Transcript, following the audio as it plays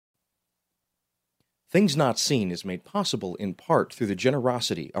Things Not Seen is made possible in part through the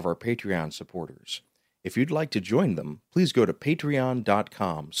generosity of our Patreon supporters. If you'd like to join them, please go to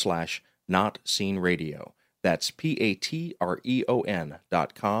patreon.com/notseenradio. That's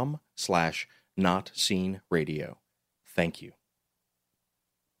patreon.com/notseenradio. Thank you.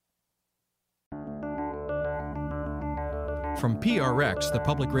 From PRX, the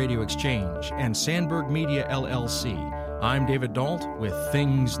Public Radio Exchange, and Sandberg Media, LLC, I'm David Dault with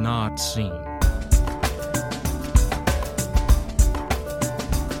Things Not Seen.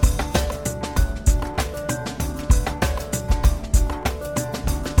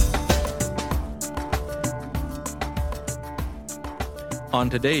 On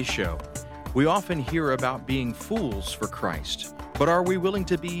today's show, we often hear about being fools for Christ, but are we willing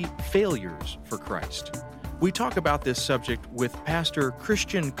to be failures for Christ? We talk about this subject with Pastor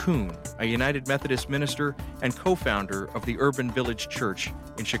Christian Kuhn, a United Methodist minister and co-founder of the Urban Village Church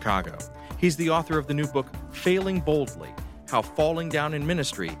in Chicago. He's the author of the new book, Failing Boldly: How Falling Down in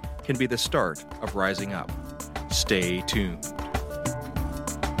Ministry Can Be the Start of Rising Up. Stay tuned.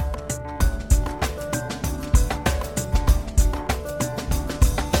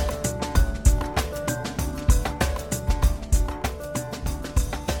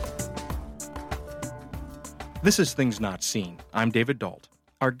 This is Things Not Seen. I'm David Dault.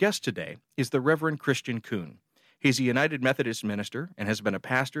 Our guest today is the Reverend Christian Kuhn. He's a United Methodist minister and has been a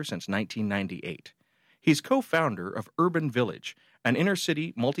pastor since 1998. He's co-founder of Urban Village, an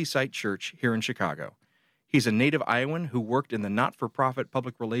inner-city multi-site church here in Chicago. He's a native Iowan who worked in the not-for-profit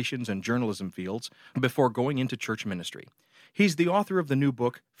public relations and journalism fields before going into church ministry. He's the author of the new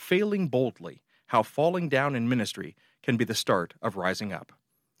book, Failing Boldly: How Falling Down in Ministry Can Be the Start of Rising Up.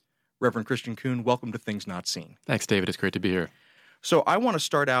 Reverend Christian Kuhn, welcome to Things Not Seen. Thanks, David. It's great to be here. So I want to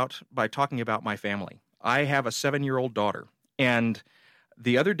start out by talking about my family. I have a 7-year-old daughter, and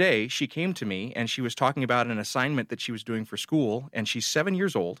the other day she came to me and she was talking about an assignment that she was doing for school, and she's 7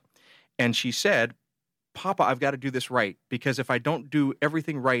 years old, and she said, "Papa, I've got to do this right, because if I don't do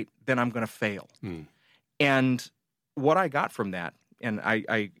everything right, then I'm going to fail." And what I got from that, and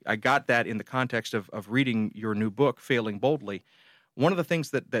I got that in the context of reading your new book, Failing Boldly. One of the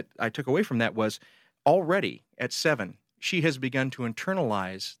things that I took away from that was already at 7, she has begun to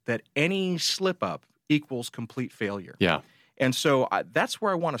internalize that any slip-up equals complete failure. Yeah. And so that's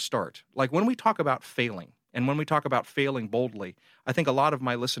where I want to start. Like when we talk about failing, and when we talk about failing boldly, I think a lot of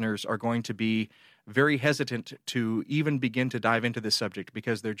my listeners are going to be very hesitant to even begin to dive into this subject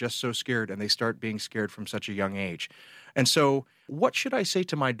because they're just so scared, and they start being scared from such a young age. And so what should I say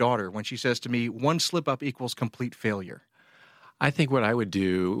to my daughter when she says to me, one slip-up equals complete failure? I think what I would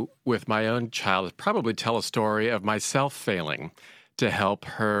do with my own child is probably tell a story of myself failing to help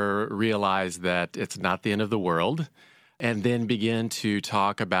her realize that it's not the end of the world, and then begin to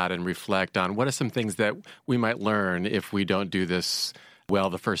talk about and reflect on what are some things that we might learn if we don't do this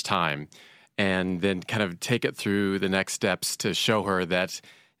well the first time, and then kind of take it through the next steps to show her that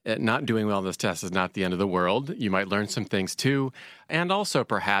not doing well on this test is not the end of the world. You might learn some things too. And also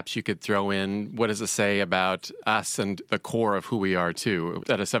perhaps you could throw in, what does it say about us and the core of who we are too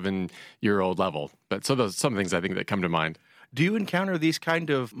at a 7-year-old level. But so those are some things I think that come to mind. Do you encounter these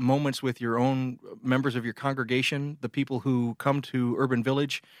kind of moments with your own members of your congregation, the people who come to Urban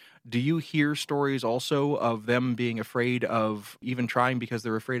Village? Do you hear stories also of them being afraid of even trying because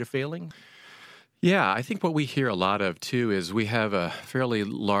they're afraid of failing? Yeah, I think what we hear a lot of, too, is we have a fairly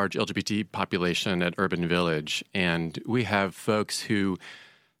large LGBT population at Urban Village, and we have folks who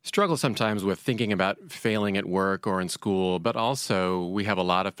struggle sometimes with thinking about failing at work or in school, but also we have a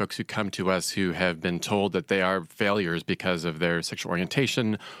lot of folks who come to us who have been told that they are failures because of their sexual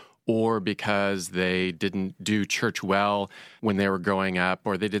orientation or because they didn't do church well when they were growing up,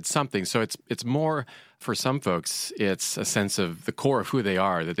 or they did something. So it's more, for some folks, it's a sense of the core of who they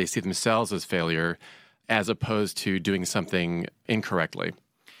are, that they see themselves as failure as opposed to doing something incorrectly.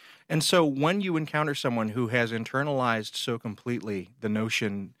 And so when you encounter someone who has internalized so completely the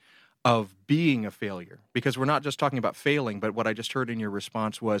notion of being a failure, because we're not just talking about failing, but what I just heard in your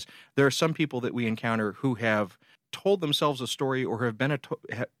response was there are some people that we encounter who have told themselves a story or who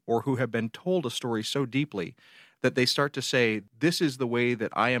have been told a story so deeply that they start to say, this is the way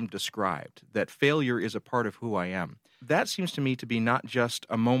that I am described, that failure is a part of who I am. That seems to me to be not just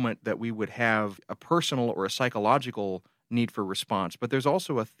a moment that we would have a personal or a psychological need for response, but there's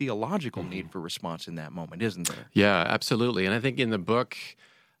also a theological need for response in that moment, isn't there? Yeah, absolutely. And I think in the book,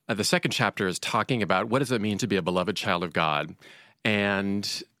 the second chapter is talking about what does it mean to be a beloved child of God.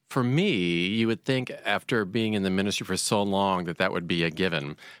 And for me, you would think after being in the ministry for so long that would be a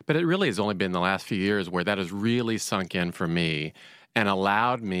given. But it really has only been the last few years where that has really sunk in for me. and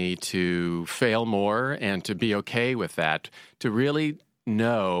allowed me to fail more and to be okay with that, to really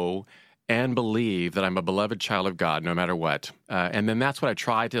know and believe that I'm a beloved child of God no matter what. And then that's what I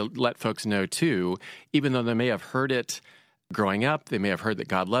try to let folks know too, even though they may have heard it growing up, they may have heard that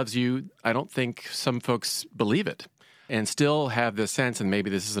God loves you. I don't think some folks believe it and still have this sense, and maybe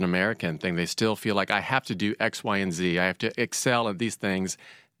this is an American thing, they still feel like I have to do X, Y, and Z. I have to excel at these things.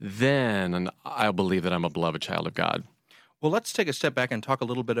 Then I'll believe that I'm a beloved child of God. Well, let's take a step back and talk a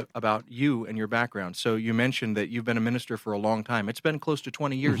little bit about you and your background. So you mentioned that you've been a minister for a long time. It's been close to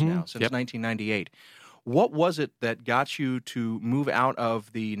 20 years now, since 1998. What was it that got you to move out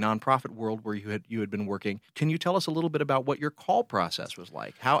of the nonprofit world where you had been working? Can you tell us a little bit about what your call process was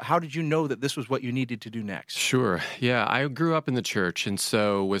like? How did you know that this was what you needed to do next? Sure. Yeah, I grew up in the church and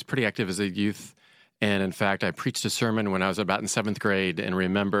so was pretty active as a youth. And in fact, I preached a sermon when I was about in 7th grade. And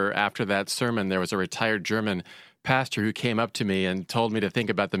remember, after that sermon, there was a retired German pastor who came up to me and told me to think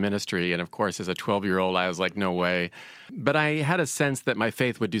about the ministry. And of course, as a 12-year-old, I was like, no way. But I had a sense that my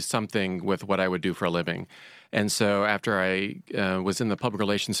faith would do something with what I would do for a living. And so after I was in the public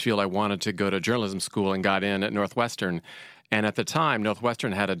relations field, I wanted to go to journalism school and got in at Northwestern. And at the time,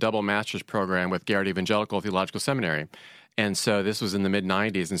 Northwestern had a double master's program with Garrett Evangelical Theological Seminary. And so this was in the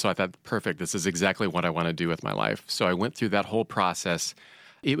mid-'90s. And so I thought, perfect, this is exactly what I want to do with my life. So I went through that whole process.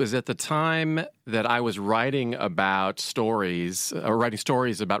 It was at the time that I was writing stories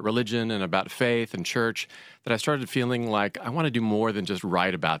about religion and about faith and church, that I started feeling like I want to do more than just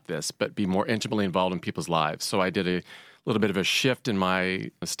write about this, but be more intimately involved in people's lives. So I did a little bit of a shift in my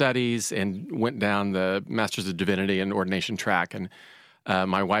studies and went down the Masters of Divinity and ordination track. And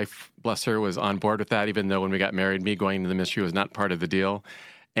my wife, bless her, was on board with that, even though when we got married, me going into the ministry was not part of the deal.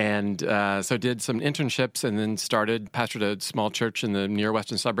 And so did some internships and then pastored a small church in the near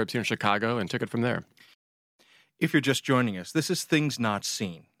western suburbs here in Chicago and took it from there. If you're just joining us, this is Things Not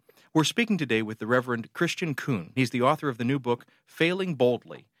Seen. We're speaking today with the Reverend Christian Kuhn. He's the author of the new book, Failing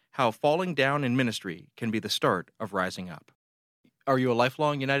Boldly, How Falling Down in Ministry Can Be the Start of Rising Up. Are you a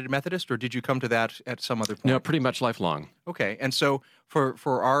lifelong United Methodist, or did you come to that at some other point? No, pretty much lifelong. Okay, and so for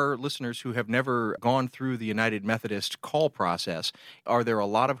our listeners who have never gone through the United Methodist call process, are there a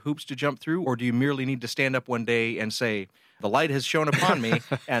lot of hoops to jump through, or do you merely need to stand up one day and say, the light has shone upon me,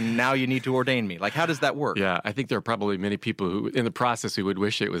 and now you need to ordain me? Like, how does that work? Yeah, I think there are probably many people who, in the process, who would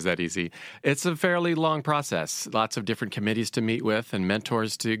wish it was that easy. It's a fairly long process. Lots of different committees to meet with and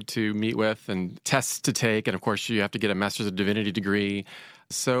mentors to meet with and tests to take. And, of course, you have to get a Master's of Divinity degree.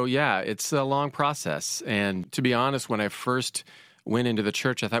 So, yeah, it's a long process. And to be honest, when I first went into the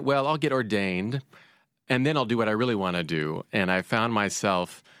church, I thought, well, I'll get ordained, and then I'll do what I really want to do. And I found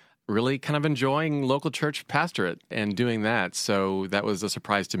myself really kind of enjoying local church pastorate and doing that. So that was a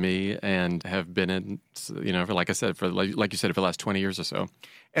surprise to me, and have been in, for, like you said, for the last 20 years or so.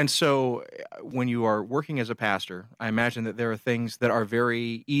 And so when you are working as a pastor, I imagine that there are things that are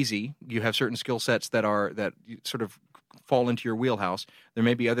very easy. You have certain skill sets that sort of fall into your wheelhouse. There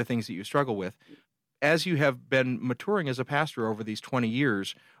may be other things that you struggle with. As you have been maturing as a pastor over these 20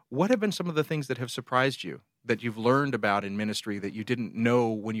 years, what have been some of the things that have surprised you, that you've learned about in ministry that you didn't know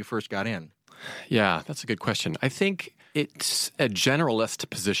when you first got in? Yeah, that's a good question. I think it's a generalist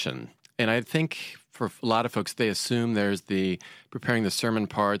position. And I think for a lot of folks, they assume there's the preparing the sermon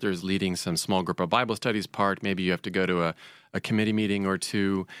part, there's leading some small group of Bible studies part. Maybe you have to go to a committee meeting or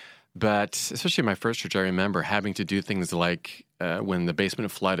two. But especially in my first church, I remember having to do things like when the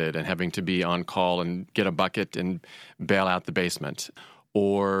basement flooded and having to be on call and get a bucket and bail out the basement,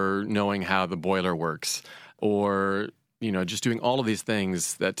 or knowing how the boiler works, or just doing all of these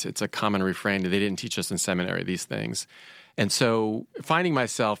things that it's a common refrain that they didn't teach us in seminary, these things. And so finding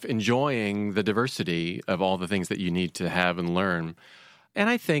myself enjoying the diversity of all the things that you need to have and learn. And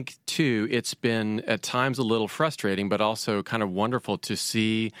I think, too, it's been at times a little frustrating, but also kind of wonderful to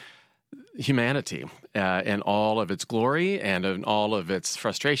see humanity in all of its glory and in all of its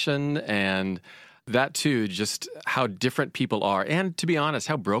frustration, and that, too, just how different people are, and to be honest,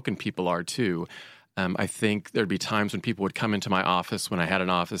 how broken people are, too. I think there'd be times when people would come into my office when I had an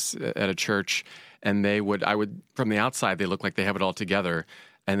office at a church, and from the outside, they look like they have it all together,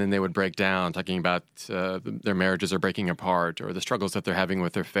 and then they would break down talking about their marriages are breaking apart or the struggles that they're having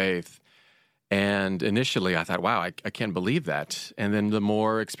with their faith. And initially, I thought, wow, I can't believe that. And then the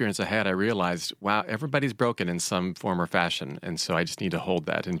more experience I had, I realized, wow, everybody's broken in some form or fashion. And so I just need to hold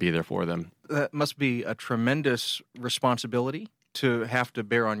that and be there for them. That must be a tremendous responsibility to have to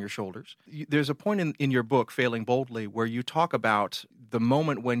bear on your shoulders. There's a point in your book, Failing Boldly, where you talk about the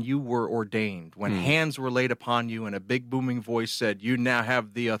moment when you were ordained, when hands were laid upon you and a big booming voice said, you now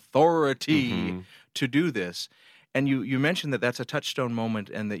have the authority to do this. And you mentioned that that's a touchstone moment,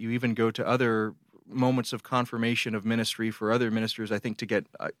 and that you even go to other moments of confirmation of ministry for other ministers, I think, to get,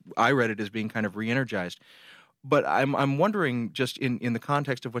 I read it as being kind of re-energized. But I'm wondering, just in the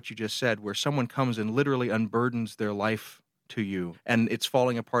context of what you just said, where someone comes and literally unburdens their life to you, and it's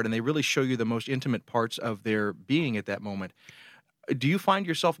falling apart, and they really show you the most intimate parts of their being at that moment. Do you find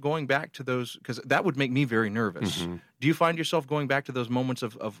yourself going back to those? Because that would make me very nervous. Mm-hmm. Do you find yourself going back to those moments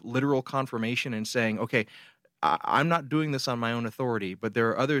of literal confirmation and saying, okay, I'm not doing this on my own authority, but there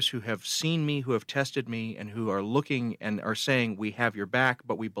are others who have seen me, who have tested me, and who are looking and are saying, we have your back,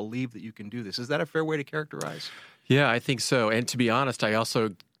 but we believe that you can do this. Is that a fair way to characterize? Yeah, I think so. And to be honest, I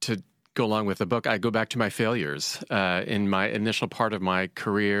also, to go along with the book, I go back to my failures. In my initial part of my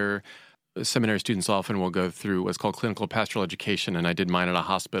career, seminary students often will go through what's called clinical pastoral education, and I did mine at a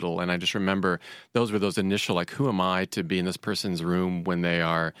hospital. And I just remember those were those initial, like, who am I to be in this person's room when they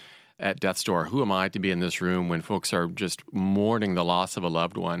are at death's door? Who am I to be in this room when folks are just mourning the loss of a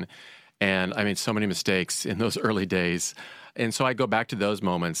loved one? And I made so many mistakes in those early days. And so I go back to those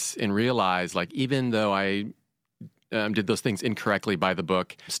moments and realize, like, even though I did those things incorrectly by the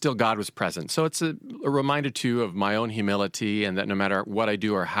book, still God was present. So it's a reminder, too, of my own humility, and that no matter what I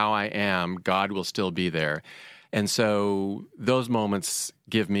do or how I am, God will still be there. And so those moments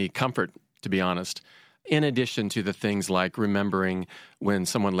give me comfort, to be honest, in addition to the things like remembering when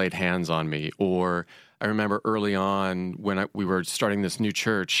someone laid hands on me. Or I remember early on when we were starting this new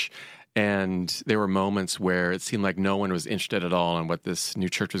church, and there were moments where it seemed like no one was interested at all in what this new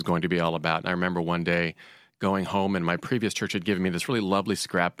church was going to be all about. And I remember one day going home, and my previous church had given me this really lovely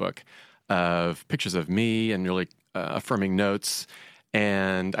scrapbook of pictures of me and really affirming notes.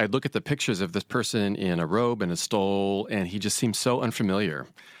 And I'd look at the pictures of this person in a robe and a stole, and he just seemed so unfamiliar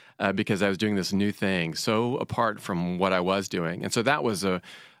because I was doing this new thing, so apart from what I was doing. And so that was a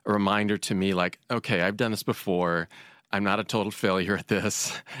reminder to me, like, okay, I've done this before. I'm not a total failure at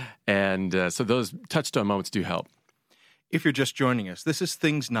this. And so those touchstone moments do help. If you're just joining us, this is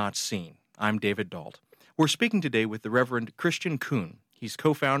Things Not Seen. I'm David Dault. We're speaking today with the Reverend Christian Kuhn. He's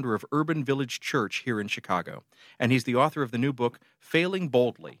co-founder of Urban Village Church here in Chicago, and he's the author of the new book, Failing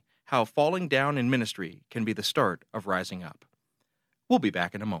Boldly: How Falling Down in Ministry Can Be the Start of Rising Up. We'll be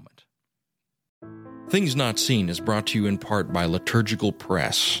back in a moment. Things Not Seen is brought to you in part by Liturgical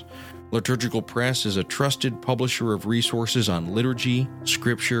Press. Liturgical Press is a trusted publisher of resources on liturgy,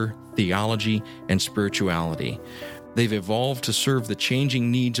 scripture, theology, and spirituality. They've evolved to serve the changing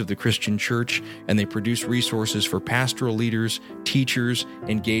needs of the Christian church, and they produce resources for pastoral leaders, teachers,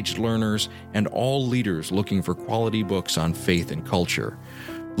 engaged learners, and all leaders looking for quality books on faith and culture.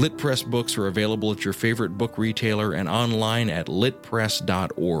 Lit Press books are available at your favorite book retailer and online at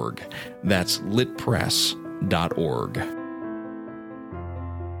litpress.org. That's litpress.org.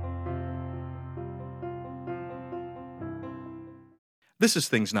 This is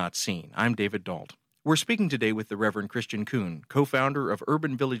Things Not Seen. I'm David Dault. We're speaking today with the Reverend Christian Kuhn, co-founder of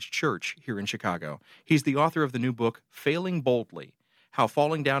Urban Village Church here in Chicago. He's the author of the new book, Failing Boldly: How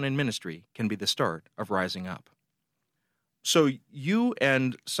Falling Down in Ministry Can Be the Start of Rising Up. So you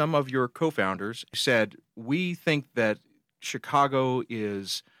and some of your co-founders said, we think that Chicago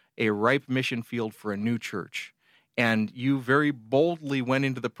is a ripe mission field for a new church. And you very boldly went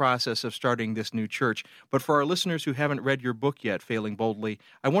into the process of starting this new church. But for our listeners who haven't read your book yet, Failing Boldly,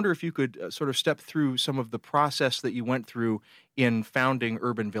 I wonder if you could sort of step through some of the process that you went through in founding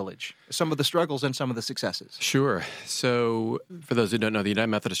Urban Village, some of the struggles and some of the successes. Sure. So for those who don't know, the United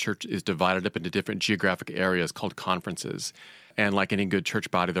Methodist Church is divided up into different geographic areas called conferences. And like any good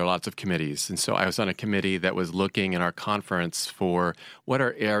church body, there are lots of committees. And so I was on a committee that was looking in our conference for what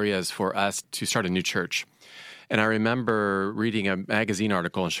are areas for us to start a new church. And I remember reading a magazine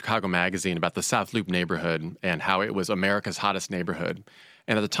article in Chicago Magazine about the South Loop neighborhood and how it was America's hottest neighborhood.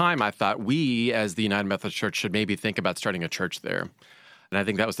 And at the time, I thought we, as the United Methodist Church, should maybe think about starting a church there. And I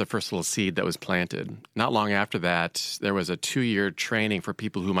think that was the first little seed that was planted. Not long after that, there was a 2-year training for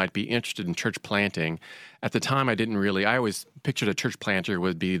people who might be interested in church planting. At the time, I always pictured a church planter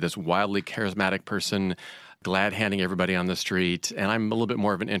would be this wildly charismatic person, glad handing everybody on the street. And I'm a little bit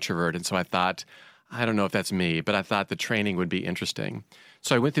more of an introvert. And so I thought, I don't know if that's me, but I thought the training would be interesting.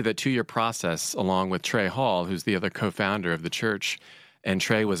 So I went through that 2-year process along with Trey Hall, who's the other co-founder of the church. And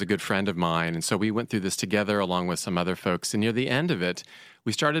Trey was a good friend of mine. And so we went through this together along with some other folks. And near the end of it,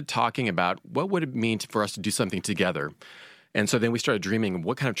 we started talking about what would it mean for us to do something together. And so then we started dreaming,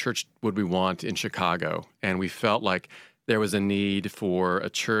 what kind of church would we want in Chicago? And we felt like there was a need for a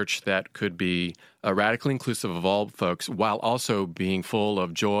church that could be radically inclusive of all folks while also being full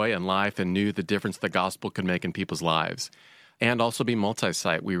of joy and life and knew the difference the gospel could make in people's lives. and also be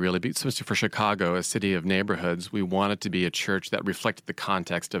multi-site. We really, especially for Chicago, a city of neighborhoods, we wanted to be a church that reflected the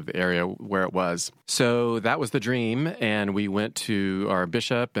context of the area where it was. So that was the dream, and we went to our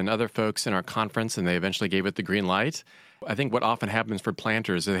bishop and other folks in our conference, and they eventually gave it the green light. I think what often happens for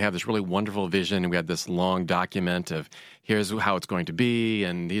planters is they have this really wonderful vision, and we had this long document of here's how it's going to be,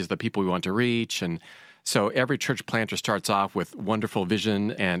 and these are the people we want to reach, and so every church planter starts off with wonderful vision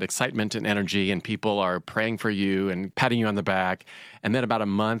and excitement and energy, and people are praying for you and patting you on the back. And then about a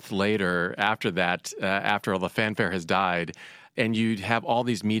month later, after that, after all the fanfare has died, and you'd have all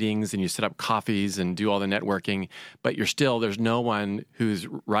these meetings and you set up coffees and do all the networking, but there's no one who's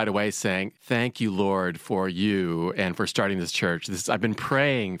right away saying, thank you, Lord, for you and for starting this church. I've been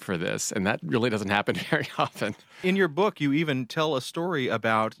praying for this, and that really doesn't happen very often. In your book, you even tell a story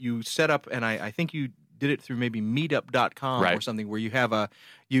about you set up, and I think you did it through maybe meetup.com right. or something where you have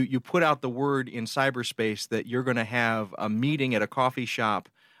you put out the word in cyberspace that you're going to have a meeting at a coffee shop.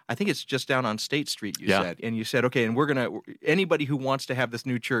 I think it's just down on State Street, you said. And you said, okay, and anybody who wants to have this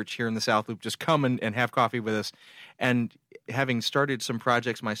new church here in the South Loop, just come and have coffee with us. And having started some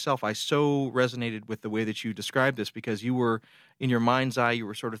projects myself, I so resonated with the way that you described this, because you were, in your mind's eye, you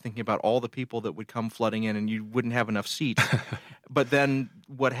were sort of thinking about all the people that would come flooding in and you wouldn't have enough seats. But then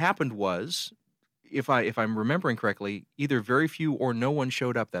what happened was, if I'm remembering correctly, either very few or no one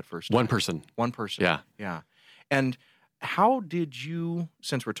showed up that first time. One person. Yeah. And how did you,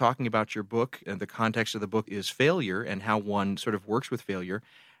 since we're talking about your book, and the context of the book is failure and how one sort of works with failure,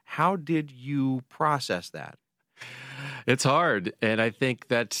 how did you process that? It's hard. And I think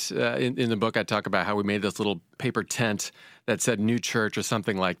that in the book, I talk about how we made this little paper tent that said New Church or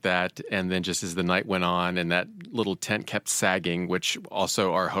something like that. And then just as the night went on and that little tent kept sagging, which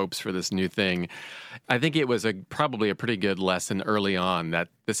also our hopes for this new thing, I think it was probably a pretty good lesson early on that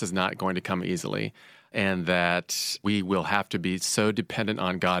this is not going to come easily, and that we will have to be so dependent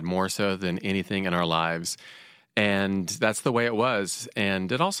on God more so than anything in our lives. And that's the way it was.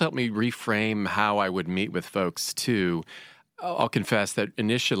 And it also helped me reframe how I would meet with folks, too. I'll confess that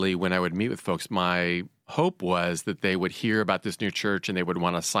initially when I would meet with folks, my hope was that they would hear about this new church and they would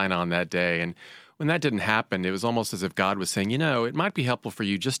want to sign on that day. And when that didn't happen, it was almost as if God was saying, it might be helpful for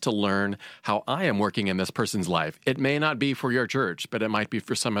you just to learn how I am working in this person's life. It may not be for your church, but it might be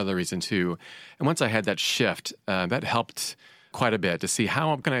for some other reason, too. And once I had that shift, that helped quite a bit to see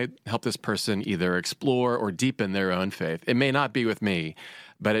how I'm going to help this person either explore or deepen their own faith. It may not be with me,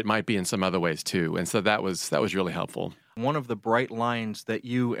 but it might be in some other ways too. And so that was really helpful. One of the bright lines that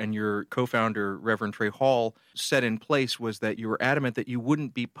you and your co-founder, Reverend Trey Hall, set in place was that you were adamant that you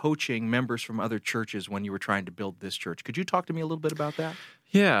wouldn't be poaching members from other churches when you were trying to build this church. Could you talk to me a little bit about that?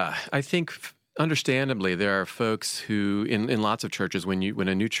 Yeah, I think understandably there are folks who, in lots of churches, when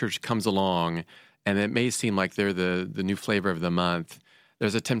a new church comes along, and it may seem like they're the new flavor of the month,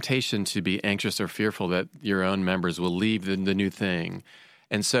 there's a temptation to be anxious or fearful that your own members will leave the new thing.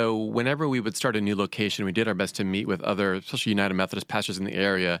 And so whenever we would start a new location, we did our best to meet with other, especially United Methodist pastors in the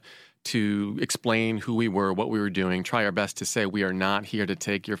area, to explain who we were, what we were doing, try our best to say we are not here to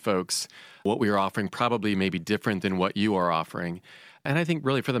take your folks. What we are offering probably may be different than what you are offering. And I think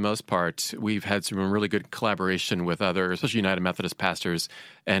really for the most part, we've had some really good collaboration with other, especially United Methodist pastors,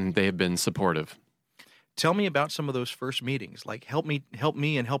 and they have been supportive. Tell me about some of those first meetings. Like, help me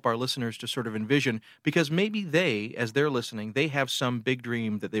and help our listeners to sort of envision, because maybe they, as they're listening, they have some big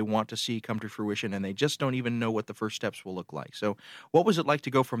dream that they want to see come to fruition, and they just don't even know what the first steps will look like. So what was it like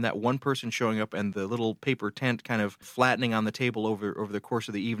to go from that one person showing up and the little paper tent kind of flattening on the table over the course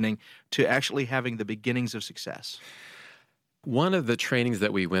of the evening to actually having the beginnings of success? One of the trainings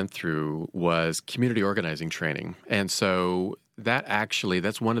that we went through was community organizing training. And so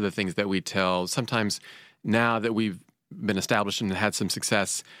that's one of the things that we tell. Sometimes now that we've been established and had some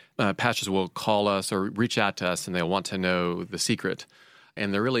success, pastors will call us or reach out to us and they'll want to know the secret.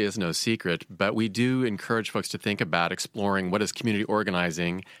 And there really is no secret, but we do encourage folks to think about exploring what is community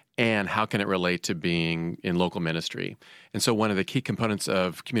organizing and how can it relate to being in local ministry. And so one of the key components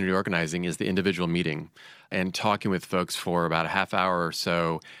of community organizing is the individual meeting and talking with folks for about a half hour or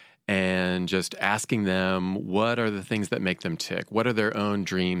so and just asking them what are the things that make them tick? What are their own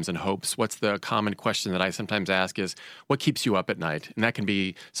dreams and hopes? What's the common question that I sometimes ask is, what keeps you up at night? And that can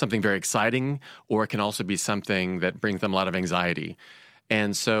be something very exciting, or it can also be something that brings them a lot of anxiety.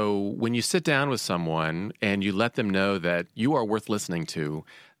 And so when you sit down with someone and you let them know that you are worth listening to,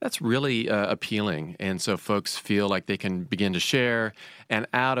 that's really appealing. And so folks feel like they can begin to share. And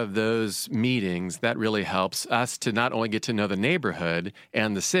out of those meetings, that really helps us to not only get to know the neighborhood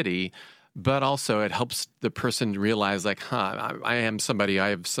and the city, but also it helps the person realize like, I am somebody, I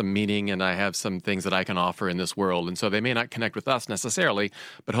have some meaning and I have some things that I can offer in this world. And so they may not connect with us necessarily,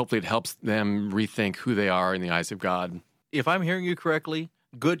 but hopefully it helps them rethink who they are in the eyes of God. If I'm hearing you correctly,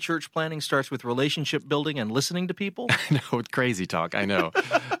 good church planning starts with relationship building and listening to people? No, it's crazy talk, I know.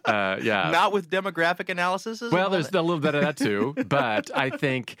 Yeah. Not with demographic analysis? Well, there's a little bit of that too, but I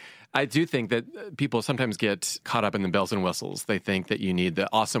do think that people sometimes get caught up in the bells and whistles. They think that you need the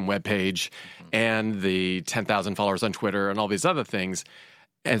awesome webpage and the 10,000 followers on Twitter and all these other things.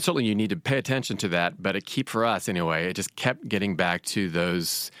 And certainly you need to pay attention to that, but for us anyway, it just kept getting back to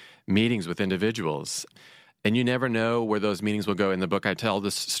those meetings with individuals. And you never know where those meetings will go. In the book, I tell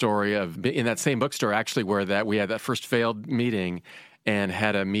this story of in that same bookstore, actually, where we had that first failed meeting and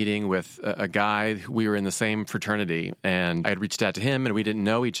had a meeting with a guy. We were in the same fraternity, and I had reached out to him, and we didn't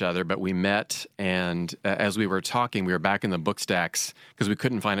know each other, but we met. And as we were talking, we were back in the book stacks because we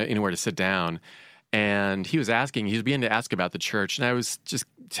couldn't find anywhere to sit down. And he was beginning to ask about the church, and I was just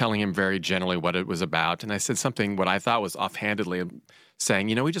telling him very generally what it was about. And I said something what I thought was offhandedly,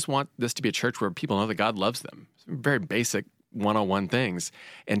 saying, we just want this to be a church where people know that God loves them. Very basic 101 things.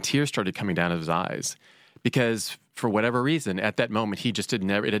 And tears started coming down his eyes because for whatever reason, at that moment, it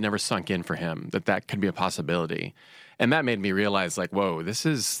had never sunk in for him that could be a possibility. And that made me realize, like, whoa, this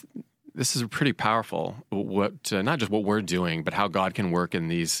is pretty powerful, not just what we're doing, but how God can work in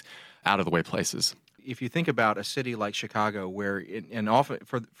these out-of-the-way places. If you think about a city like Chicago, where, and often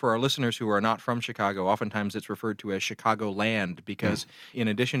for our listeners who are not from Chicago, oftentimes it's referred to as Chicagoland because in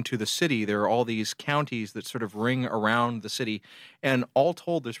addition to the city, there are all these counties that sort of ring around the city. And all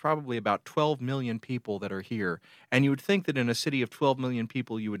told, there's probably about 12 million people that are here. And you would think that in a city of 12 million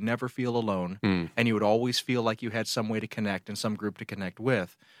people, you would never feel alone, and you would always feel like you had some way to connect and some group to connect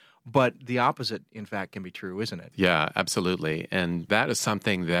with. But the opposite, in fact, can be true, isn't it? Yeah, absolutely. And that is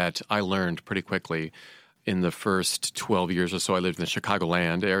something that I learned pretty quickly. In the first 12 years or so I lived in the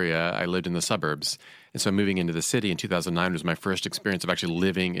Chicagoland area, I lived in the suburbs. And so moving into the city in 2009 was my first experience of actually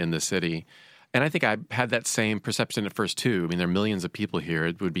living in the city. And I think I had that same perception at first, too. I mean, there are millions of people here.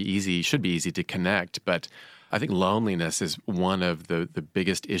 It should be easy to connect. But I think loneliness is one of the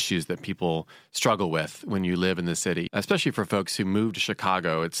biggest issues that people struggle with when you live in the city, especially for folks who move to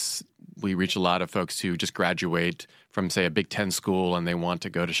Chicago. We reach a lot of folks who just graduate from, say, a Big Ten school, and they want to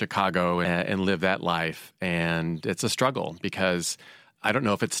go to Chicago and live that life. And it's a struggle because I don't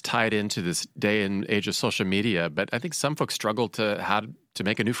know if it's tied into this day and age of social media, but I think some folks struggle to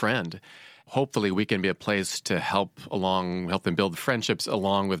make a new friend. Hopefully we can be a place to help them build friendships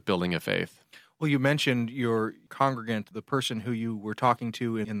along with building a faith. Well, you mentioned your congregant, the person who you were talking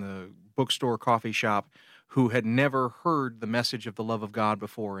to in the bookstore coffee shop, who had never heard the message of the love of God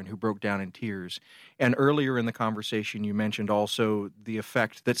before and who broke down in tears. And earlier in the conversation, you mentioned also the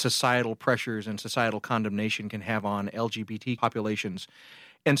effect that societal pressures and societal condemnation can have on LGBT populations.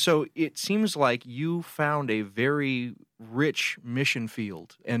 And so it seems like you found a very rich mission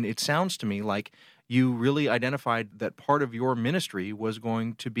field. And it sounds to me like you really identified that part of your ministry was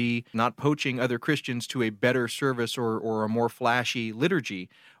going to be not poaching other Christians to a better service or a more flashy liturgy,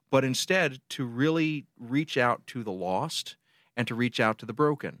 but instead to really reach out to the lost and to reach out to the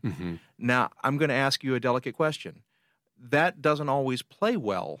broken. Mm-hmm. Now, I'm going to ask you a delicate question. That doesn't always play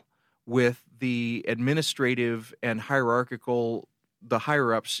well with the administrative and hierarchical, the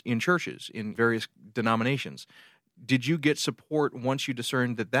higher-ups in churches, in various denominations. Did you get support once you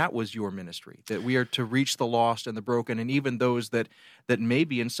discerned that was your ministry, that we are to reach the lost and the broken, and even those that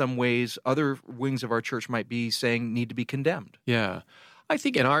maybe in some ways other wings of our church might be saying need to be condemned? Yeah. I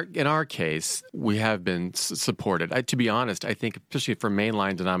think in our case, we have been supported. To be honest, I think especially for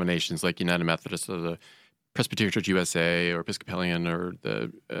mainline denominations like United Methodist or the Presbyterian Church USA or Episcopalian or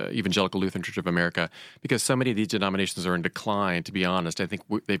the Evangelical Lutheran Church of America, because so many of these denominations are in decline, to be honest, I think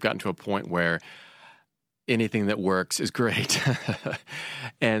they've gotten to a point where anything that works is great.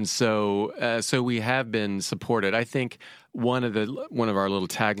 And so we have been supported. I think one of our little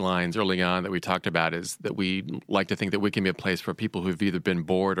taglines early on that we talked about is that we like to think that we can be a place for people who've either been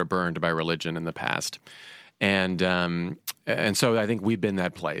bored or burned by religion in the past. And so I think we've been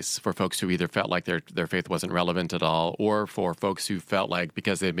that place for folks who either felt like their faith wasn't relevant at all, or for folks who felt like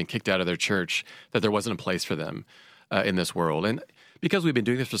because they've been kicked out of their church that there wasn't a place for them in this world. And because we've been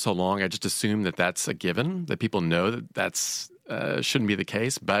doing this for so long, I just assume that that's a given, that people know that that's shouldn't be the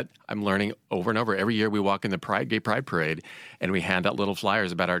case. But I'm learning over and over. Every year we walk in the Gay Pride Parade and we hand out little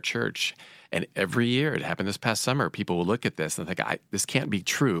flyers about our church. And every year, it happened this past summer, people will look at this and think, this can't be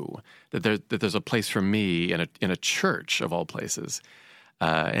true, that there's a place for me in a church of all places.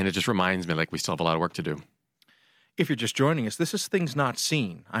 And it just reminds me like we still have a lot of work to do. If you're just joining us, this is Things Not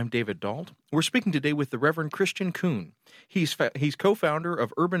Seen. I'm David Dault. We're speaking today with the Reverend Christian Kuhn. He's co-founder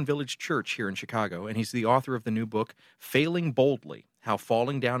of Urban Village Church here in Chicago, and he's the author of the new book, Failing Boldly, How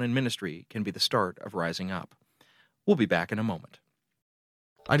Falling Down in Ministry Can Be the Start of Rising Up. We'll be back in a moment.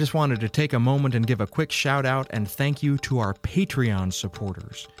 I just wanted to take a moment and give a quick shout out and thank you to our Patreon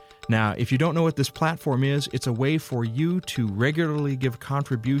supporters. Now, if you don't know what this platform is, it's a way for you to regularly give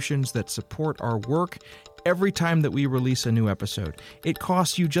contributions that support our work every time that we release a new episode. It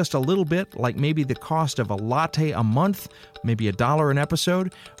costs you just a little bit, like maybe the cost of a latte a month, maybe $1 an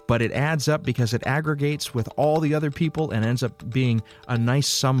episode, but it adds up because it aggregates with all the other people and ends up being a nice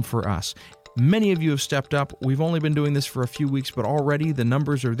sum for us. Many of you have stepped up. We've only been doing this for a few weeks, but already the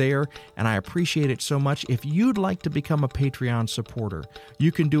numbers are there, and I appreciate it so much. If you'd like to become a Patreon supporter,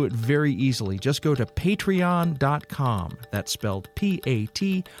 you can do it very easily. Just go to patreon.com. That's spelled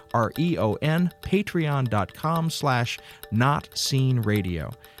Patreon,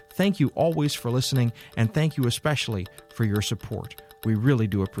 patreon.com/notseenradio. Thank you always for listening, and thank you especially for your support. We really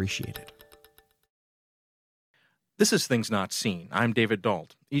do appreciate it. This is Things Not Seen. I'm David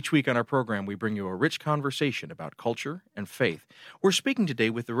Dault. Each week on our program, we bring you a rich conversation about culture and faith. We're speaking today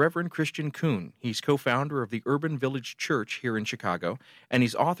with the Reverend Christian Kuhn. He's co-founder of the Urban Village Church here in Chicago, and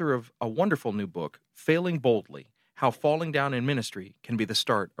he's author of a wonderful new book, Failing Boldly, How Falling Down in Ministry Can Be the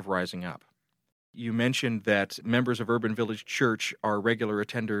Start of Rising Up. You mentioned that members of Urban Village Church are regular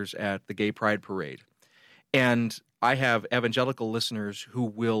attenders at the Gay Pride Parade. And I have evangelical listeners who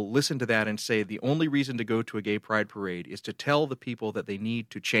will listen to that and say the only reason to go to a gay pride parade is to tell the people that they need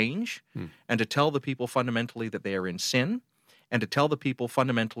to change and to tell the people fundamentally that they are in sin and to tell the people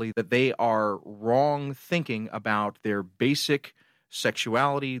fundamentally that they are wrong thinking about their basic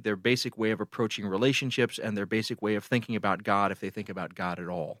sexuality, their basic way of approaching relationships, and their basic way of thinking about God if they think about God at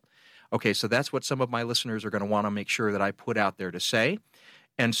all. Okay, so that's what some of my listeners are going to want to make sure that I put out there to say.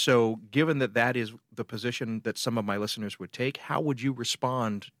 And so, given that that is the position that some of my listeners would take, how would you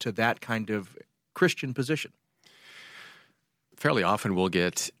respond to that kind of Christian position? Fairly often we'll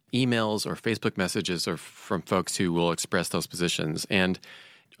get emails or Facebook messages or from folks who will express those positions. And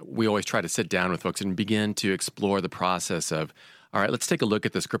we always try to sit down with folks and begin to explore the process of, all right, let's take a look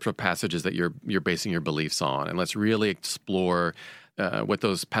at the scriptural passages that you're basing your beliefs on, and let's really explore what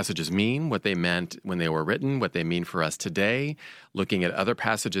those passages mean, what they meant when they were written, what they mean for us today, looking at other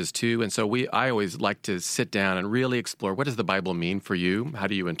passages too. And so I always like to sit down and really explore, what does the Bible mean for you? How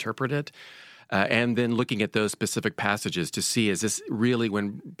do you interpret it? And then looking at those specific passages to see, is this really,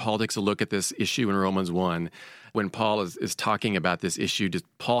 when Paul takes a look at this issue in Romans 1, when Paul is talking about this issue, does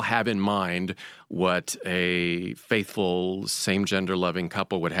Paul have in mind what a faithful, same-gender loving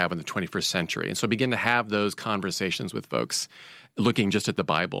couple would have in the 21st century? And so begin to have those conversations with folks, looking just at the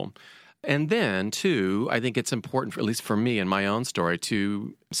Bible. And then, too, I think it's important, at least for me in my own story,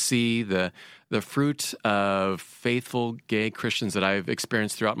 to see the fruit of faithful gay Christians that I've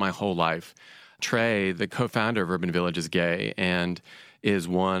experienced throughout my whole life. Trey, the co-founder of Urban Village, is gay and is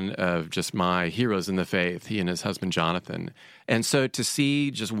one of just my heroes in the faith, he and his husband, Jonathan. And so to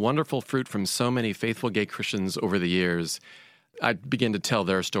see just wonderful fruit from so many faithful gay Christians over the years, I begin to tell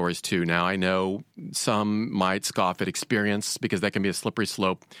their stories too. Now, I know some might scoff at experience because that can be a slippery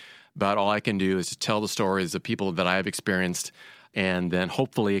slope, but all I can do is to tell the stories of people that I have experienced, and then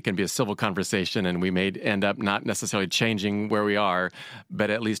hopefully it can be a civil conversation and we may end up not necessarily changing where we are, but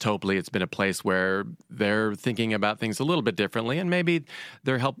at least hopefully it's been a place where they're thinking about things a little bit differently, and maybe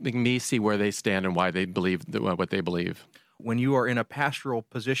they're helping me see where they stand and why they believe what they believe. When you are in a pastoral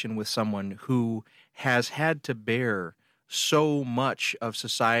position with someone who has had to bear so much of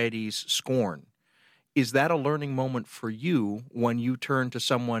society's scorn, is that a learning moment for you when you turn to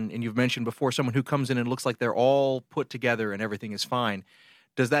someone, and you've mentioned before, someone who comes in and looks like they're all put together and everything is fine?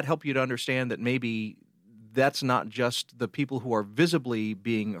 Does that help you to understand that maybe that's not just the people who are visibly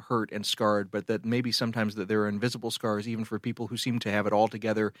being hurt and scarred, but that maybe sometimes that there are invisible scars even for people who seem to have it all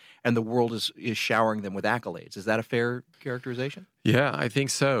together and the world is showering them with accolades? Is that a fair characterization? Yeah, I think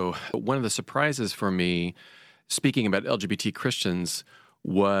so. One of the surprises for me, speaking about LGBT Christians,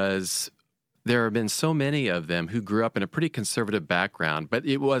 was there have been so many of them who grew up in a pretty conservative background, but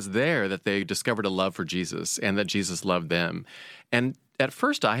it was there that they discovered a love for Jesus and that Jesus loved them. And at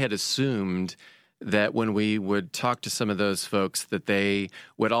first I had assumed that when we would talk to some of those folks that they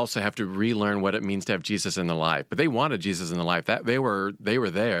would also have to relearn what it means to have Jesus in their life. But they wanted Jesus in their life. That they were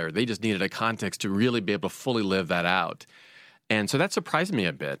there. They just needed a context to really be able to fully live that out. And so that surprised me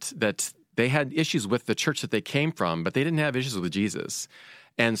a bit, that they had issues with the church that they came from, but they didn't have issues with Jesus.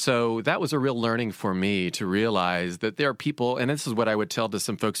 And so that was a real learning for me to realize that there are people, and this is what I would tell to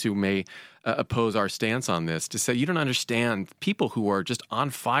some folks who may oppose our stance on this, to say, you don't understand people who are just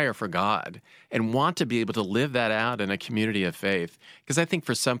on fire for God and want to be able to live that out in a community of faith. Because I think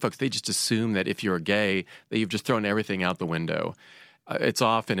for some folks, they just assume that if you're gay, that you've just thrown everything out the window. It's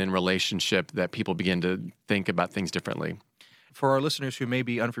often in relationship that people begin to think about things differently. For our listeners who may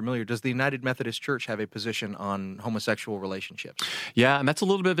be unfamiliar, does the United Methodist Church have a position on homosexual relationships? Yeah, and that's a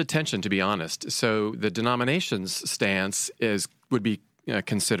little bit of a tension, to be honest. So the denomination's stance would be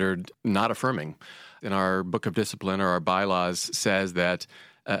considered not affirming. In our Book of Discipline, or our bylaws, says that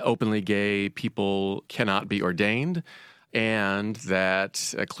openly gay people cannot be ordained, and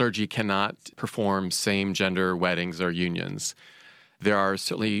that clergy cannot perform same-gender weddings or unions. There are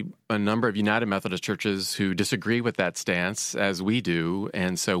certainly a number of United Methodist churches who disagree with that stance, as we do,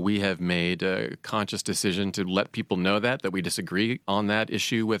 and so we have made a conscious decision to let people know that we disagree on that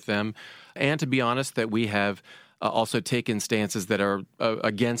issue with them, and to be honest, that we have also taken stances that are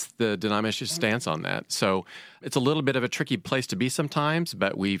against the denomination's stance on that. So it's a little bit of a tricky place to be sometimes,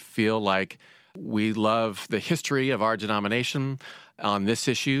 but we feel like we love the history of our denomination. On this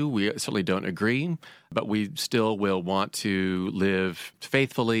issue, we certainly don't agree, but we still will want to live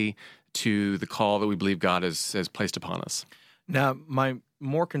faithfully to the call that we believe God has placed upon us. Now, my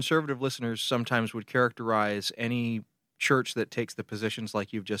more conservative listeners sometimes would characterize any church that takes the positions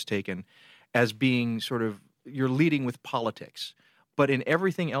like you've just taken as being sort of, you're leading with politics. But in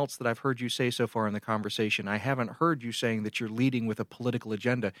everything else that I've heard you say so far in the conversation, I haven't heard you saying that you're leading with a political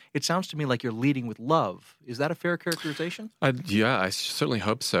agenda. It sounds to me like you're leading with love. Is that a fair characterization? Yeah, I certainly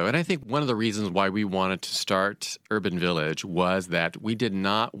hope so. And I think one of the reasons why we wanted to start Urban Village was that we did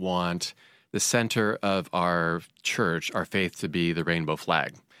not want the center of our church, our faith, to be the rainbow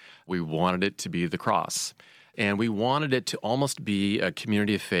flag. We wanted it to be the cross. And we wanted it to almost be a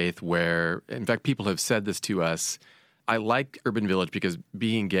community of faith where, in fact, people have said this to us, I like Urban Village because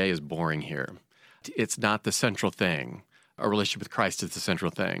being gay is boring here. It's not the central thing. A relationship with Christ is the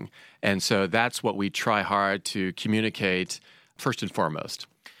central thing. And so that's what we try hard to communicate first and foremost.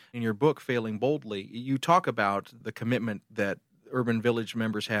 In your book, Failing Boldly, you talk about the commitment that Urban Village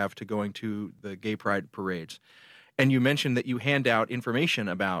members have to going to the gay pride parades. And you mentioned that you hand out information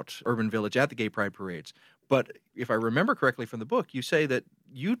about Urban Village at the gay pride parades. But if I remember correctly from the book, you say that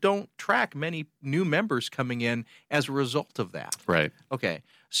you don't track many new members coming in as a result of that. Right. Okay.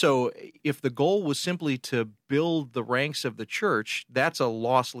 So if the goal was simply to build the ranks of the church, that's a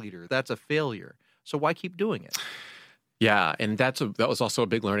loss leader. That's a failure. So why keep doing it? Yeah, and that was also a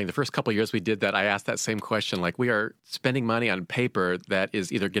big learning. The first couple of years we did that, I asked that same question. Like, we are spending money on paper that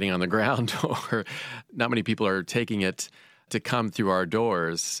is either getting on the ground or not many people are taking it to come through our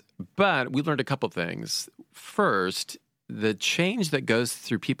doors. But we learned a couple things. First, the change that goes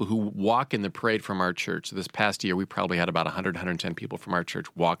through people who walk in the parade from our church. This past year, we probably had about 100, 110 people from our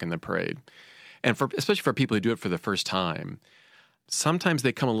church walk in the parade. And especially for people who do it for the first time, sometimes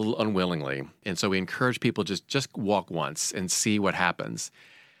they come a little unwillingly. And so we encourage people just walk once and see what happens.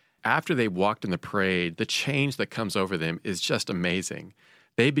 After they walked in the parade, the change that comes over them is just amazing.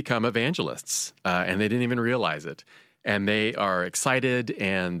 They become evangelists, and they didn't even realize it. And they are excited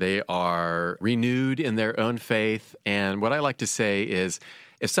and they are renewed in their own faith. And what I like to say is,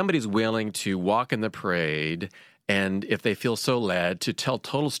 if somebody's willing to walk in the parade and if they feel so led to tell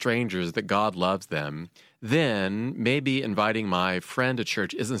total strangers that God loves them, then maybe inviting my friend to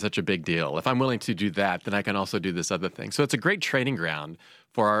church isn't such a big deal. If I'm willing to do that, then I can also do this other thing. So it's a great training ground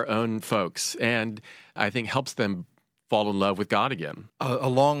for our own folks, and I think helps them fall in love with God again. A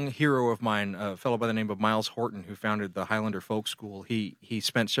long hero of mine, a fellow by the name of Miles Horton, who founded the Highlander Folk School, he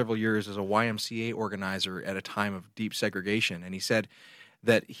spent several years as a YMCA organizer at a time of deep segregation, and he said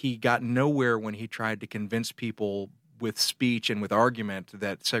that he got nowhere when he tried to convince people with speech and with argument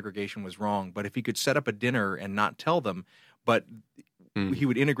that segregation was wrong. But if he could set up a dinner and not tell them, but he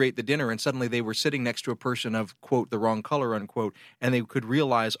would integrate the dinner, and suddenly they were sitting next to a person of, quote, the wrong color, unquote, and they could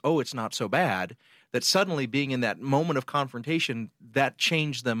realize, oh, it's not so bad, that suddenly being in that moment of confrontation, that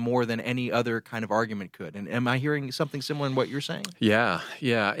changed them more than any other kind of argument could. And am I hearing something similar in what you're saying? Yeah.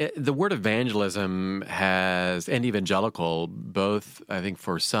 The word evangelism and evangelical, both, I think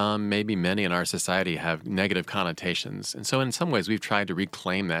for some, maybe many in our society, have negative connotations. And so in some ways, we've tried to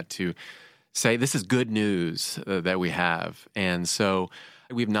reclaim that to say this is good news that we have. And so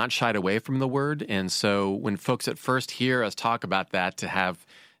we've not shied away from the word. And so when folks at first hear us talk about that, to have,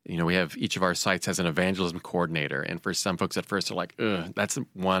 we have, each of our sites has an evangelism coordinator. And for some folks at first, they're like, that's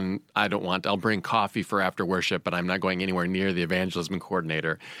one I don't want. I'll bring coffee for after worship, but I'm not going anywhere near the evangelism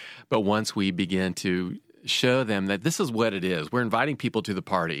coordinator. But once we begin to show them that this is what it is. We're inviting people to the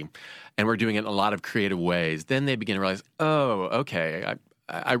party, and we're doing it in a lot of creative ways. Then they begin to realize, oh, okay,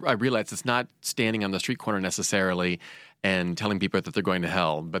 I realize it's not standing on the street corner necessarily and telling people that they're going to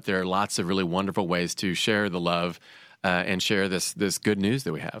hell, but there are lots of really wonderful ways to share the love and share this good news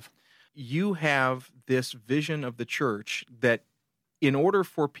that we have. You have this vision of the church that in order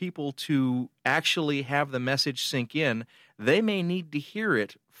for people to actually have the message sink in, they may need to hear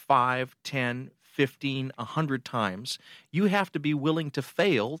it 5, 10, 15, 100 times. You have to be willing to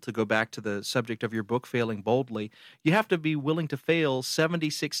fail, to go back to the subject of your book, Failing Boldly. You have to be willing to fail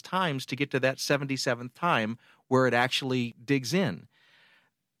 76 times to get to that 77th time where it actually digs in.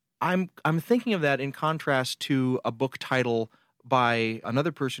 I'm thinking of that in contrast to a book title by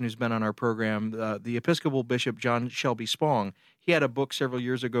another person who's been on our program, the Episcopal Bishop John Shelby Spong. He had a book several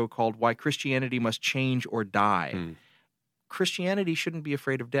years ago called Why Christianity Must Change or Die. Christianity shouldn't be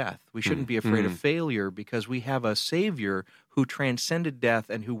afraid of death. We shouldn't be afraid of failure because we have a Savior who transcended death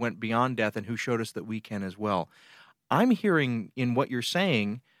and who went beyond death and who showed us that we can as well. I'm hearing in what you're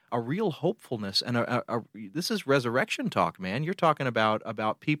saying a real hopefulness, and this is resurrection talk, man. You're talking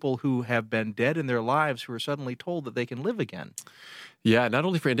about people who have been dead in their lives who are suddenly told that they can live again. Yeah, not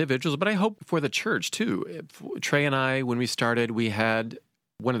only for individuals, but I hope for the church too. Trey and I, when we started, we had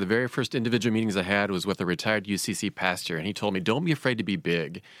one of the very first individual meetings I had was with a retired UCC pastor, and he told me, don't be afraid to be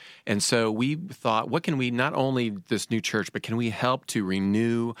big. And so we thought, what can we, not only this new church, but can we help to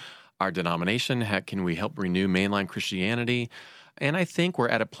renew our denomination? How can we help renew mainline Christianity? And I think we're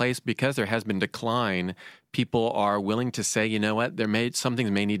at a place, because there has been decline, people are willing to say, you know what, some things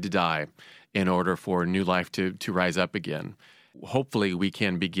may need to die in order for new life to rise up again. Hopefully we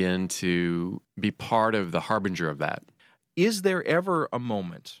can begin to be part of the harbinger of that. Is there ever a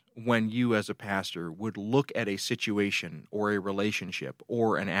moment when you as a pastor would look at a situation or a relationship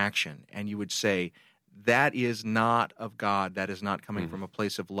or an action and you would say, that is not of God, that is not coming from a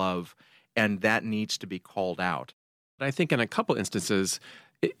place of love, and that needs to be called out? I think in a couple instances,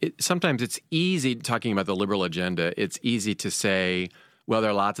 sometimes it's easy, talking about the liberal agenda, it's easy to say, well,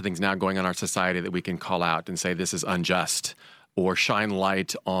 there are lots of things now going on in our society that we can call out and say this is unjust, or shine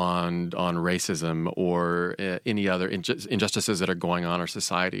light on racism or any other injustices that are going on in our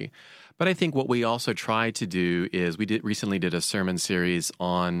society. But I think what we also try to do is recently did a sermon series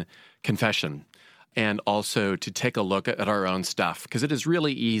on confession, and also to take a look at our own stuff, because it is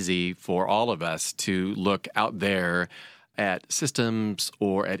really easy for all of us to look out there at systems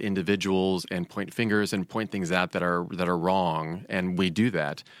or at individuals and point fingers and point things out that are wrong, and we do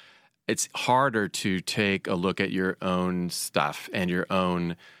that. It's harder to take a look at your own stuff and your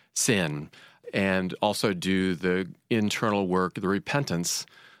own sin, and also do the internal work, the repentance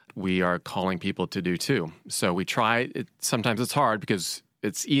we are calling people to do too. So we try. Sometimes it's hard because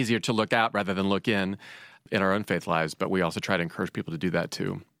it's easier to look out rather than look in our own faith lives, but we also try to encourage people to do that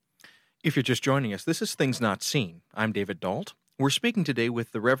too. If you're just joining us, this is Things Not Seen. I'm David Dault. We're speaking today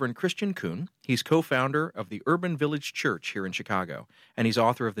with the Reverend Christian Kuhn. He's co-founder of the Urban Village Church here in Chicago, and he's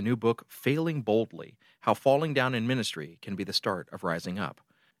author of the new book, Failing Boldly, How Falling Down in Ministry Can Be the Start of Rising Up.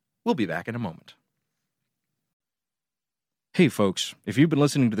 We'll be back in a moment. Hey folks, if you've been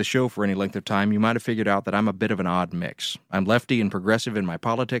listening to the show for any length of time, you might have figured out that I'm a bit of an odd mix. I'm lefty and progressive in my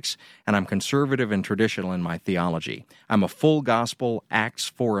politics, and I'm conservative and traditional in my theology. I'm a full gospel, Acts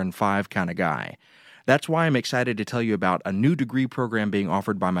 4 and 5 kind of guy. That's why I'm excited to tell you about a new degree program being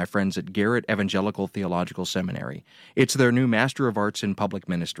offered by my friends at Garrett Evangelical Theological Seminary. It's their new Master of Arts in Public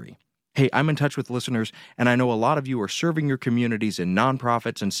Ministry. Hey, I'm in touch with listeners, and I know a lot of you are serving your communities in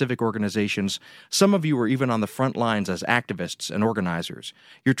nonprofits and civic organizations. Some of you are even on the front lines as activists and organizers.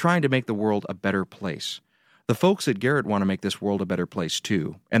 You're trying to make the world a better place. The folks at Garrett want to make this world a better place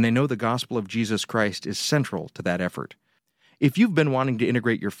too, and they know the gospel of Jesus Christ is central to that effort. If you've been wanting to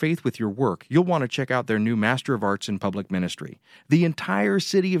integrate your faith with your work, you'll want to check out their new Master of Arts in Public Ministry. The entire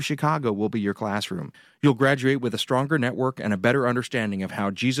city of Chicago will be your classroom. You'll graduate with a stronger network and a better understanding of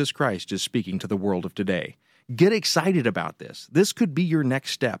how Jesus Christ is speaking to the world of today. Get excited about this. This could be your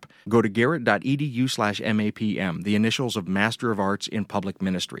next step. Go to garrett.edu/MAPM, the initials of Master of Arts in Public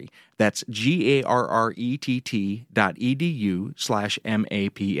Ministry. That's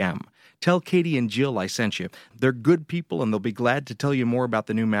GARRETT.edu/MAPM. Tell Katie and Jill I sent you. They're good people, and they'll be glad to tell you more about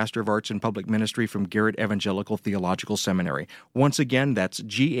the new Master of Arts in Public Ministry from Garrett Evangelical Theological Seminary. Once again, that's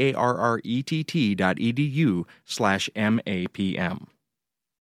GARRETT.edu/MAPM.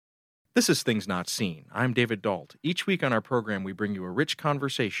 This is Things Not Seen. I'm David Dalt. Each week on our program, we bring you a rich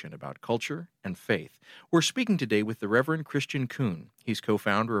conversation about culture and faith. We're speaking today with the Reverend Christian Kuhn. He's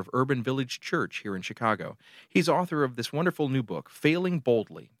co-founder of Urban Village Church here in Chicago. He's author of this wonderful new book, Failing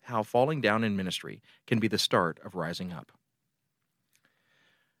Boldly: How Falling Down in Ministry Can Be the Start of Rising Up.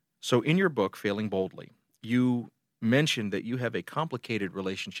 So in your book, Failing Boldly, you mentioned that you have a complicated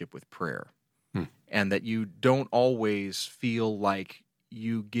relationship with prayer and that you don't always feel like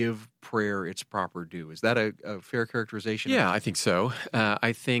you give prayer its proper due. Is that a fair characterization? Yeah, I think so.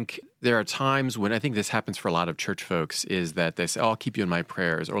 I think there are times when I think this happens for a lot of church folks is that they say, I'll keep you in my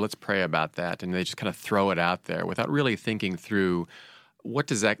prayers, or let's pray about that. And they just kind of throw it out there without really thinking through, what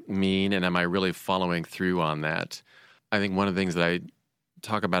does that mean? And am I really following through on that? I think one of the things that I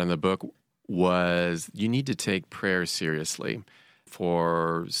talk about in the book was you need to take prayer seriously.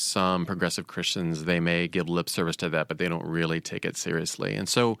 For some progressive Christians, they may give lip service to that, but they don't really take it seriously. And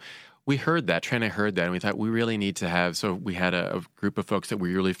so we heard that, Trent and I heard that, and we thought we really need to have, so we had a group of folks that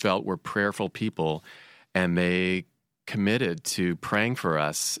we really felt were prayerful people, and they committed to praying for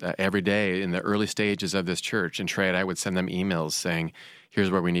us every day in the early stages of this church. And Trey and I would send them emails saying, here's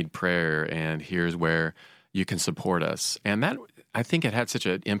where we need prayer, and here's where you can support us. And that, I think it had such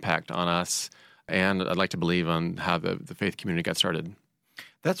an impact on us, and I'd like to believe on how the faith community got started.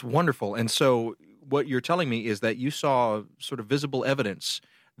 That's wonderful. And so what you're telling me is that you saw sort of visible evidence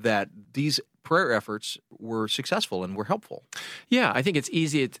that these prayer efforts were successful and were helpful. Yeah, I think it's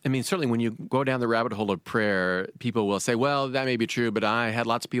easy. Certainly when you go down the rabbit hole of prayer, people will say, well, that may be true, but I had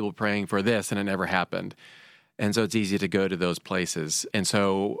lots of people praying for this and it never happened. And so it's easy to go to those places. And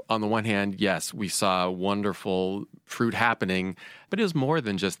so on the one hand, yes, we saw wonderful fruit happening, but it was more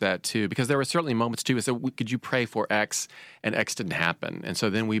than just that too, because there were certainly moments too. So could you pray for X and X didn't happen? And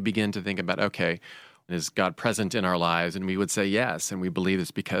so then we begin to think about, okay, is God present in our lives? And we would say yes. And we believe it's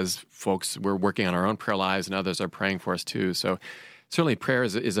because folks, we're working on our own prayer lives and others are praying for us too. So certainly prayer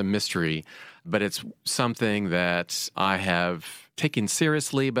is a mystery, but it's something that I have taken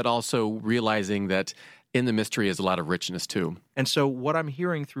seriously, but also realizing that in the mystery is a lot of richness too. And so what I'm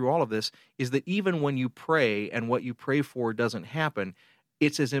hearing through all of this is that even when you pray and what you pray for doesn't happen,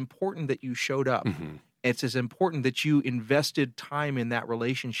 it's as important that you showed up. Mm-hmm. It's as important that you invested time in that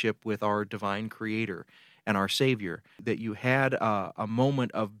relationship with our divine creator and our Savior, that you had a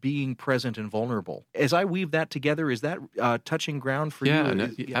moment of being present and vulnerable. As I weave that together, is that touching ground for you? Yeah,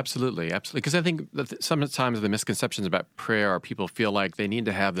 absolutely. Because I think that sometimes the misconceptions about prayer are people feel like they need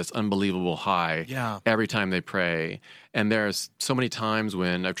to have this unbelievable high every time they pray. And there's so many times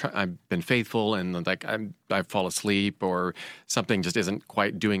when I've been faithful and like I fall asleep or something just isn't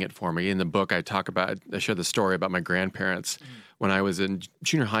quite doing it for me. In the book, I share the story about my grandparents. When I was in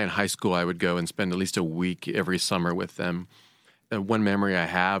junior high and high school, I would go and spend at least a week every summer with them. One memory I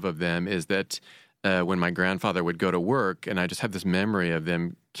have of them is that when my grandfather would go to work, and I just have this memory of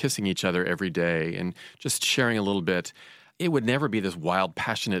them kissing each other every day and just sharing a little bit. It would never be this wild,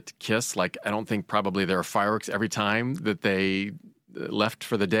 passionate kiss. Like, I don't think probably there are fireworks every time that they left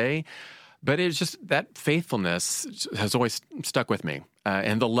for the day. But it's just that faithfulness has always stuck with me,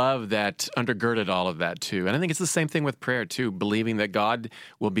 and the love that undergirded all of that too. And I think it's the same thing with prayer too, believing that God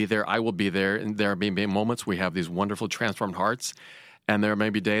will be there, I will be there, and there may be moments we have these wonderful transformed hearts, and there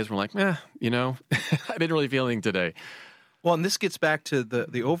may be days where we're like, I didn't really feel anything today. Well, and this gets back to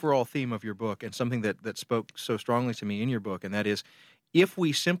the overall theme of your book and something that spoke so strongly to me in your book, and that is, if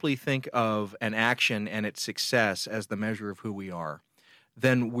we simply think of an action and its success as the measure of who we are,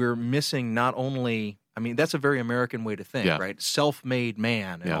 then we're missing not only, that's a very American way to think, right? Self-made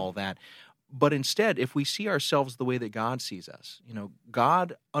man and all that. But instead, if we see ourselves the way that God sees us,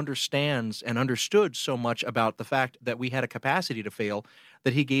 God understands and understood so much about the fact that we had a capacity to fail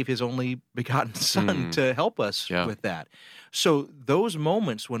that he gave his only begotten son to help us with that. So those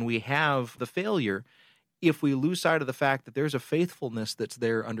moments when we have the failure, if we lose sight of the fact that there's a faithfulness that's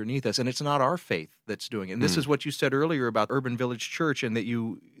there underneath us, and it's not our faith that's doing it. And this is what you said earlier about Urban Village Church, and that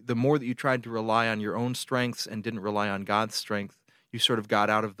the more that you tried to rely on your own strengths and didn't rely on God's strength, you sort of got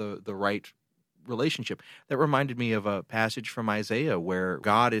out of the right relationship. That reminded me of a passage from Isaiah where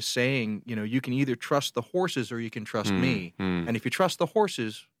God is saying, you can either trust the horses or you can trust me. And if you trust the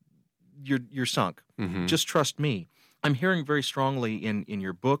horses, you're sunk. Just trust me. I'm hearing very strongly in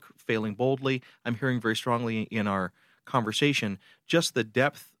your book, Failing Boldly, I'm hearing very strongly in our conversation, just the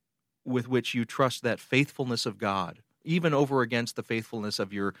depth with which you trust that faithfulness of God even over against the faithfulness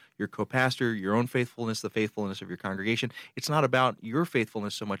of your co-pastor, your own faithfulness, the faithfulness of your congregation. It's not about your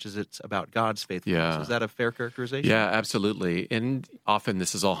faithfulness so much as it's about God's faithfulness. Yeah. Is that a fair characterization? Yeah, absolutely. And often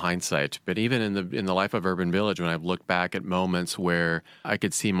this is all hindsight. But even in the life of Urban Village, when I've looked back at moments where I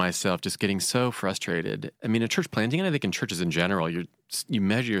could see myself just getting so frustrated. I mean, in church planting, and I think in churches in general, you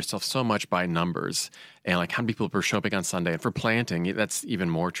measure yourself so much by numbers and like how many people are showing up on Sunday. And for planting, that's even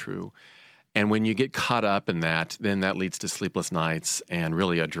more true. And when you get caught up in that, then that leads to sleepless nights and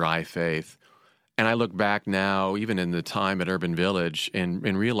really a dry faith. And I look back now, even in the time at Urban Village, and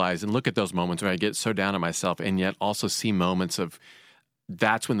realize and look at those moments where I get so down on myself and yet also see moments of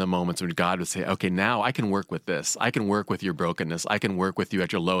that's when the moments when God would say, okay, now I can work with this. I can work with your brokenness. I can work with you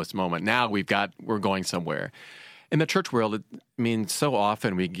at your lowest moment. Now we're going somewhere. In the church world, so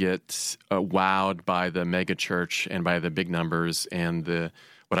often we get wowed by the mega church and by the big numbers and the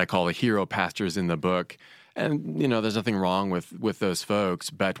what I call the hero pastors in the book. And, there's nothing wrong with those folks.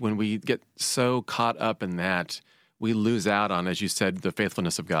 But when we get so caught up in that, we lose out on, as you said, the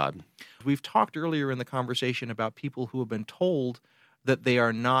faithfulness of God. We've talked earlier in the conversation about people who have been told that they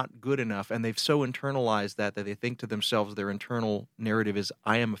are not good enough, and they've so internalized that they think to themselves their internal narrative is,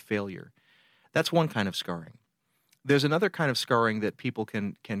 I am a failure. That's one kind of scarring. There's another kind of scarring that people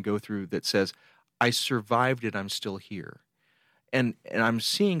can go through that says, I survived it, I'm still here. And I'm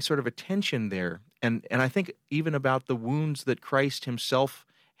seeing sort of a tension there. And I think even about the wounds that Christ himself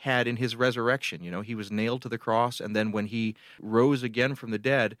had in his resurrection. He was nailed to the cross, and then when he rose again from the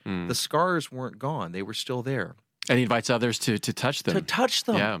dead, the scars weren't gone. They were still there. And he invites others to touch them. To touch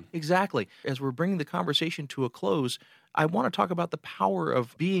them. Yeah. Exactly. As we're bringing the conversation to a close, I want to talk about the power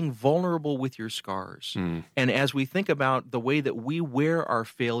of being vulnerable with your scars. And as we think about the way that we wear our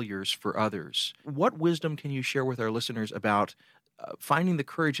failures for others, what wisdom can you share with our listeners about finding the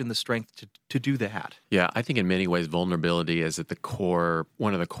courage and the strength to do that? Yeah, I think in many ways vulnerability is at the core,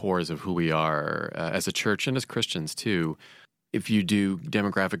 one of the cores of who we are as a church and as Christians too. If you do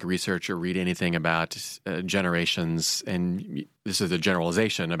demographic research or read anything about generations, and this is a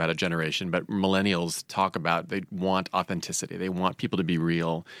generalization about a generation, but millennials talk about they want authenticity. They want people to be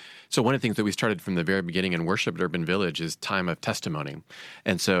real. So one of the things that we started from the very beginning in worship at Urban Village is time of testimony.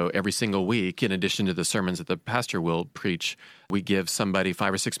 And so every single week, in addition to the sermons that the pastor will preach, we give somebody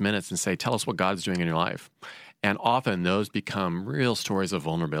 5 or 6 minutes and say, tell us what God's doing in your life. And often those become real stories of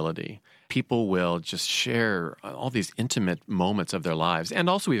vulnerability. People will just share all these intimate moments of their lives. And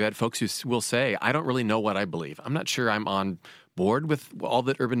also we've had folks who will say, I don't really know what I believe. I'm not sure I'm on board with all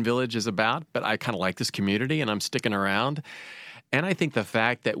that Urban Village is about, but I kind of like this community and I'm sticking around. And I think the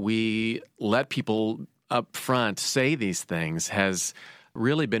fact that we let people up front say these things has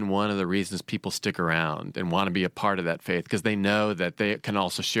really been one of the reasons people stick around and want to be a part of that faith, because they know that they can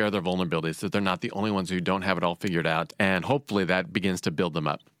also share their vulnerabilities, that they're not the only ones who don't have it all figured out. And hopefully that begins to build them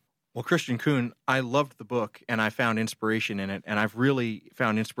up. Well, Christian Kuhn, I loved the book, and I found inspiration in it, and I've really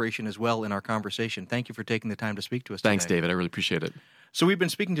found inspiration as well in our conversation. Thank you for taking the time to speak to us Thanks, today. David. I really appreciate it. So we've been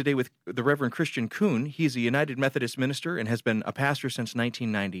speaking today with the Reverend Christian Kuhn. He's a United Methodist minister and has been a pastor since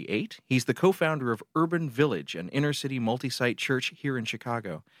 1998. He's the co-founder of Urban Village, an inner-city multi-site church here in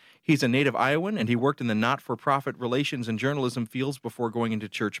Chicago. He's a native Iowan, and he worked in the not-for-profit relations and journalism fields before going into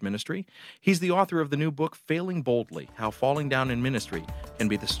church ministry. He's the author of the new book, Failing Boldly, How Falling Down in Ministry Can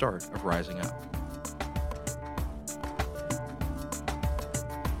Be the Start of Rising Up.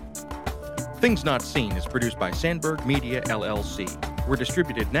 Things Not Seen is produced by Sandberg Media, LLC. We're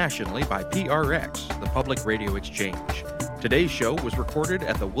distributed nationally by PRX, the Public Radio Exchange. Today's show was recorded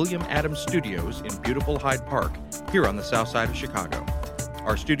at the William Adams Studios in beautiful Hyde Park, here on the south side of Chicago.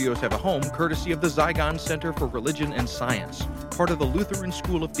 Our studios have a home courtesy of the Zygon Center for Religion and Science, part of the Lutheran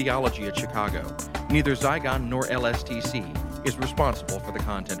School of Theology at Chicago. Neither Zygon nor LSTC is responsible for the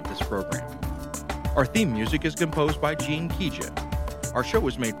content of this program. Our theme music is composed by Gene Kija. Our show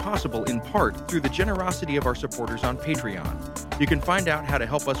was made possible in part through the generosity of our supporters on Patreon. You can find out how to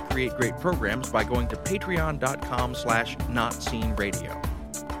help us create great programs by going to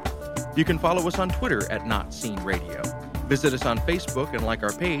patreon.com/notseenradio. You can follow us on Twitter at notseenradio. Visit us on Facebook and like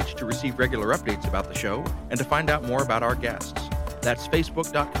our page to receive regular updates about the show and to find out more about our guests. That's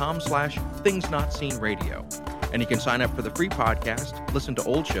facebook.com/thingsnotseenradio. And you can sign up for the free podcast, listen to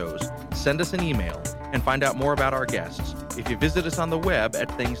old shows, send us an email, and find out more about our guests if you visit us on the web at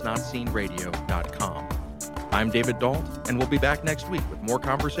thingsnotseenradio.com. I'm David Dault, and we'll be back next week with more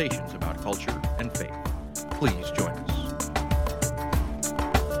conversations about culture and faith. Please join us.